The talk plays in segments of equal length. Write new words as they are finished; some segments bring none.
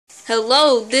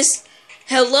Hello, this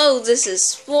is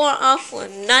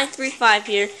 4off1935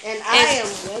 here. And I am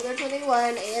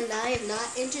Wither21, and I am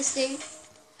not interesting.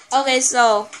 Okay,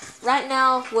 so right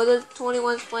now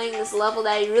Wither21's playing this level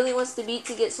that he really wants to beat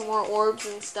to get some more orbs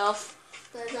and stuff.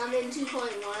 Because I'm in 2.1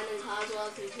 and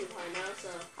Coswell's in 2.0, so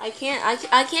I can't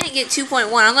get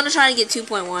 2.1. I'm gonna try to get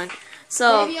 2.1.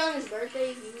 So maybe on his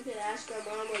birthday you could ask our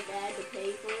mom or dad to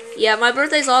pay for it. Yeah, my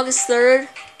birthday's August 3rd.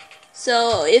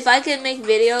 So if I could make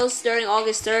videos during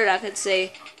August 3rd, I could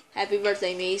say happy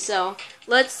birthday me. So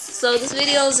this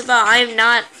video is about I'm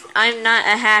not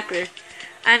a hacker.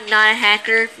 I'm not a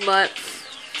hacker, but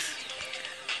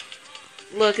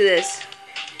look at this.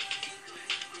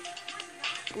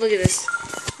 Look at this.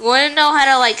 You wanna know how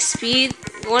to like speed?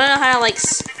 You wanna know how to like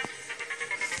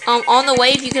on the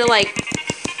wave you could like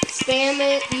spam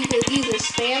it. You could either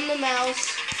spam the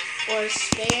mouse or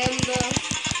spam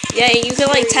the you can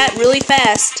like tap really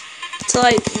fast to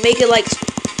like make it like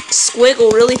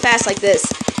squiggle really fast like this.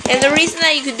 And the reason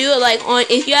that you could do it like on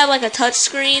if you have like a touch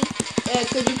screen.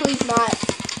 Could you please not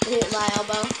hit my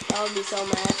elbow? I would be so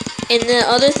mad. And the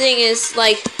other thing is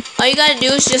like all you gotta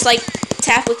do is just like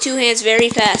tap with two hands very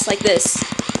fast like this.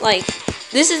 Like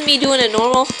this is me doing it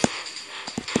normal.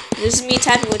 This is me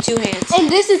tapping with two hands. And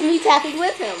this is me tapping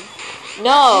with him.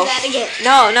 No. Do that again.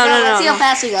 No. Let's see how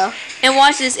fast we go. And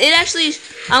watch this. It actually,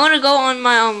 I'm gonna go on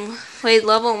my wait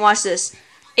level and watch this.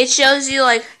 It shows you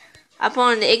like I put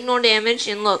on the ignore damage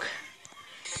and look.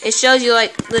 It shows you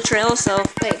like the trail. So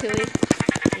wait, can we?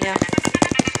 Yeah.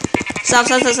 Stop!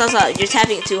 You're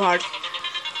tapping it too hard.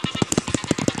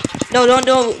 No,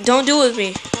 don't do it with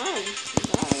me.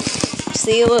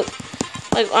 See, look.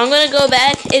 Like I'm gonna go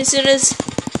back as soon as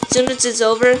it's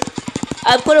over.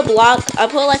 I put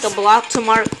like a block to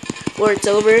mark where it's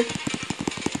over.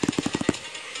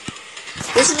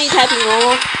 This is me tapping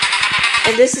normal,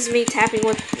 and this is me tapping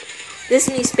with. This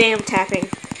is me spam tapping,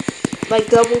 like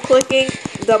double clicking,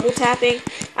 double tapping.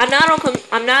 I'm not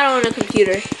on a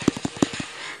computer.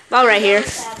 About right here.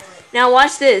 Now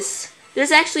watch this.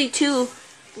 There's actually two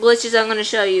glitches I'm gonna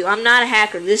show you. I'm not a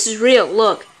hacker. This is real.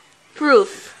 Look,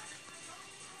 proof.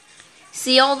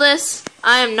 See all this?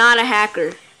 I am not a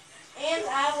hacker. And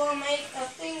I'll make a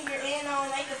finger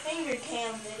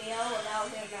cam video without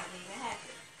him not being a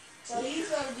hacker. So he's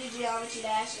gonna do Geometry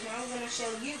Dash, and I'm gonna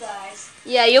show you guys.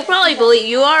 Yeah, you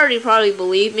already probably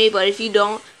believe me, but if you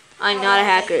don't, I'm not a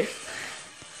hacker.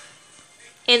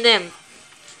 And then,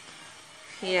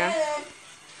 yeah,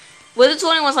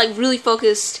 Wither21's like really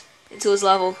focused into his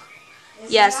level.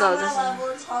 Yeah, so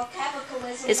it's called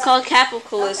capitalism. It's called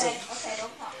capitalism. Okay,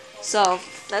 don't talk. So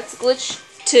that's glitch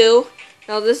 2.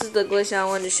 Now this is the glitch I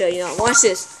wanted to show you. Now, watch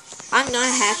this. I'm not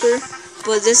a hacker,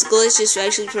 but this glitch is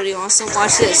actually pretty awesome.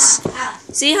 Watch this.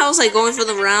 See how it's like going for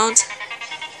the round?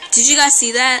 Did you guys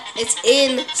see that? It's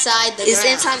inside the ground. It's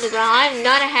inside the ground. I'm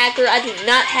not a hacker. I do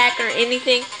not hack or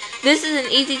anything. This is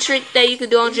an easy trick that you can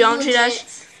do on Geometry Dash.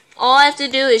 All I have to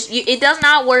do is it does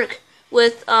not work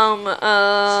with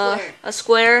a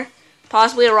square,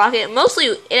 possibly a rocket. Mostly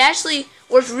it actually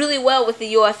works really well with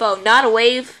the UFO, not a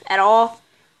wave at all.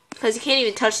 Because you can't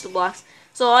even touch the blocks.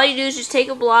 So all you do is just take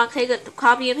a block,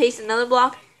 copy and paste another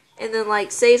block, and then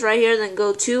like save right here, then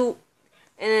go 2,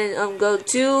 and then go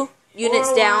 2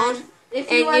 units down. If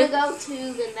you want to go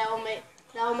 2, then that will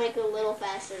make it a little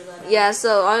faster than yeah.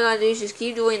 So all you gotta do is just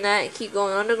keep doing that and keep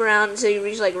going underground until you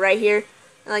reach like right here,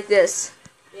 and like this.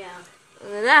 Yeah.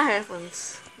 And then that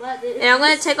happens. And I'm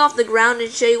gonna take off the ground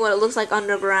and show you what it looks like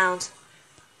underground.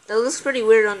 It looks pretty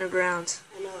weird underground.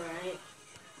 I know, right?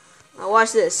 Now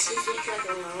watch this. This looks like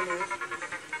a loner.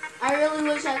 I really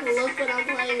wish I could look when I'm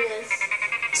playing this.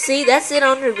 See, that's it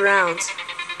underground.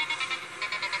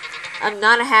 I'm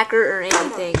not a hacker or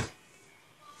anything.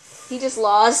 He just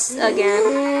lost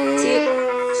again. See,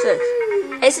 so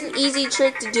it's an easy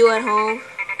trick to do at home.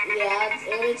 Yeah,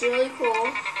 and it's really cool.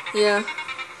 Yeah.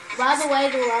 By the way,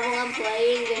 the level I'm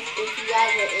playing, if you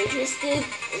guys are interested,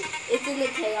 it's in the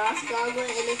Chaos Gauntlet,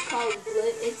 and it's called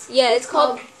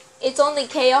Glitch. It's on the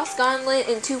Chaos Gauntlet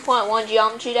in 2.1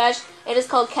 Geometry Dash, and it's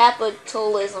called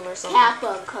Capitalism or something.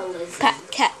 Capitalism.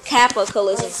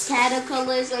 Capitalism. It's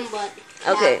cataclysm, but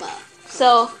okay. Kappa.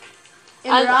 So,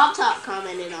 and Rob Top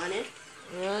commented on it.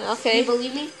 Okay. You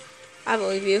believe me? I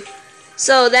believe you.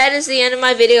 So that is the end of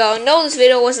my video. I know this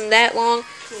video wasn't that long,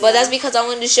 but that's because I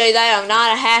wanted to show you that I'm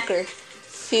not a hacker,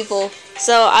 people.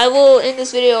 So I will end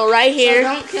this video right here.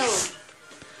 So don't kill him.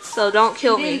 So don't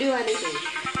kill me. He didn't do anything.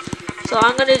 So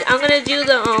I'm gonna do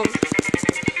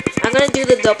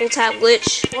the double tap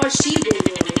glitch. Or she didn't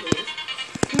do anything.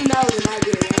 Who knows? It might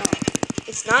be a girl.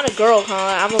 It's not a girl,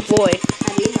 huh? I'm a boy.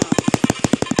 How do you know?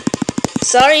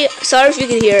 Sorry if you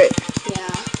can hear it.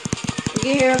 Yeah. You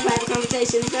can hear a private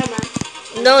conversation. Never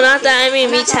mind. No, not that. I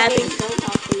mean me tapping. Don't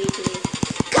talk to me today.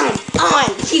 Come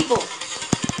on, people.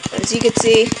 As you can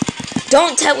see,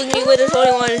 don't tap with me,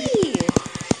 Wither21.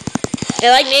 It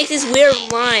like makes these weird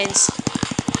lines.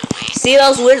 See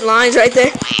those weird lines right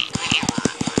there?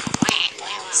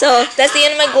 So that's the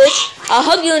end of my glitch. I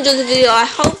hope you enjoyed the video. I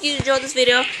hope you enjoyed this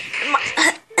video.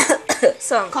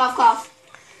 So Cough, cough.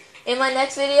 in my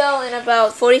next video, in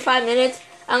about 45 minutes,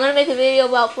 I'm gonna make a video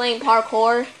about playing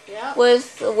parkour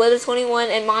with Wither21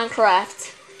 and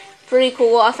Minecraft. Pretty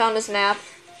cool. I found this map.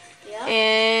 Yep.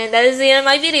 And that is the end of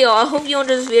my video. I hope you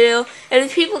enjoyed this video. And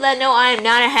the people that know I am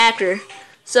not a hacker.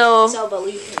 So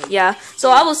believe me. yeah.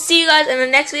 So I will see you guys in the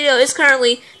next video. It's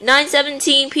currently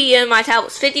 9:17 p.m. My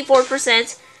tablet's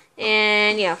 54%.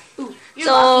 And yeah. Ooh,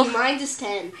 you're lucky. Mine is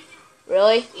 10.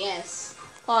 Really? Yes.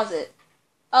 Pause it.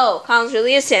 Oh, Collins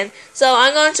really is 10. So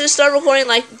I'm going to start recording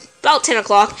like about 10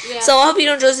 o'clock. Yeah. So I hope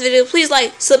you enjoyed this video. Please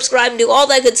like, subscribe, and do all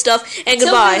that good stuff. And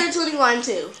goodbye. It's a Wither21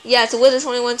 too. Yeah, it's a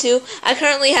Wither21 too. I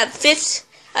currently have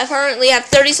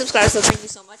 30 subscribers. So thank you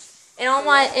so much. And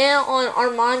on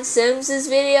Armand Sims'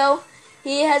 video,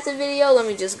 he has a video. Let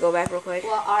me just go back real quick.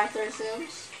 Well, Arthur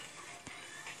Sims.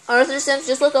 Arthur Sims.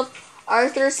 Just look up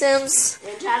Arthur Sims.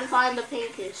 And try to find the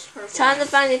pinkish purple. Trying to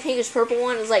find the pinkish purple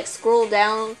one is like scroll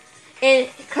down. And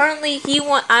currently he's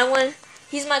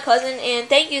my cousin, and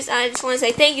thank you. I just want to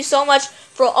say thank you so much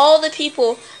for all the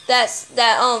people that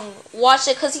watched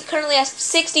it, because he currently has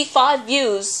 65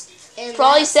 views. And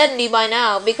probably 70 by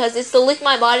now, because it's the Lick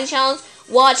My Body challenge.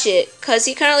 Watch it, because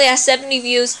he currently has 70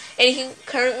 views, and he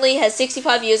currently has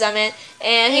 65 views,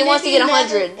 and he wants to get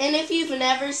 100. And if you've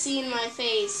never seen my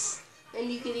face, then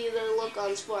you can either look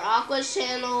on Sport Aqua's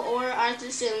channel or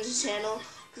Arthur Sims' channel,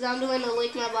 because I'm doing the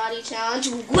Lick My Body challenge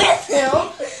with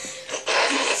him.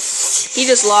 He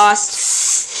just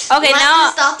lost. Okay,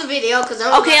 now stop the video, because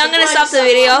I'm gonna stop the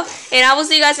video, and I will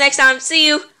see you guys next time. See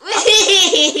you.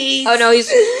 Oh no,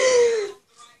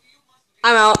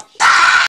 I'm out.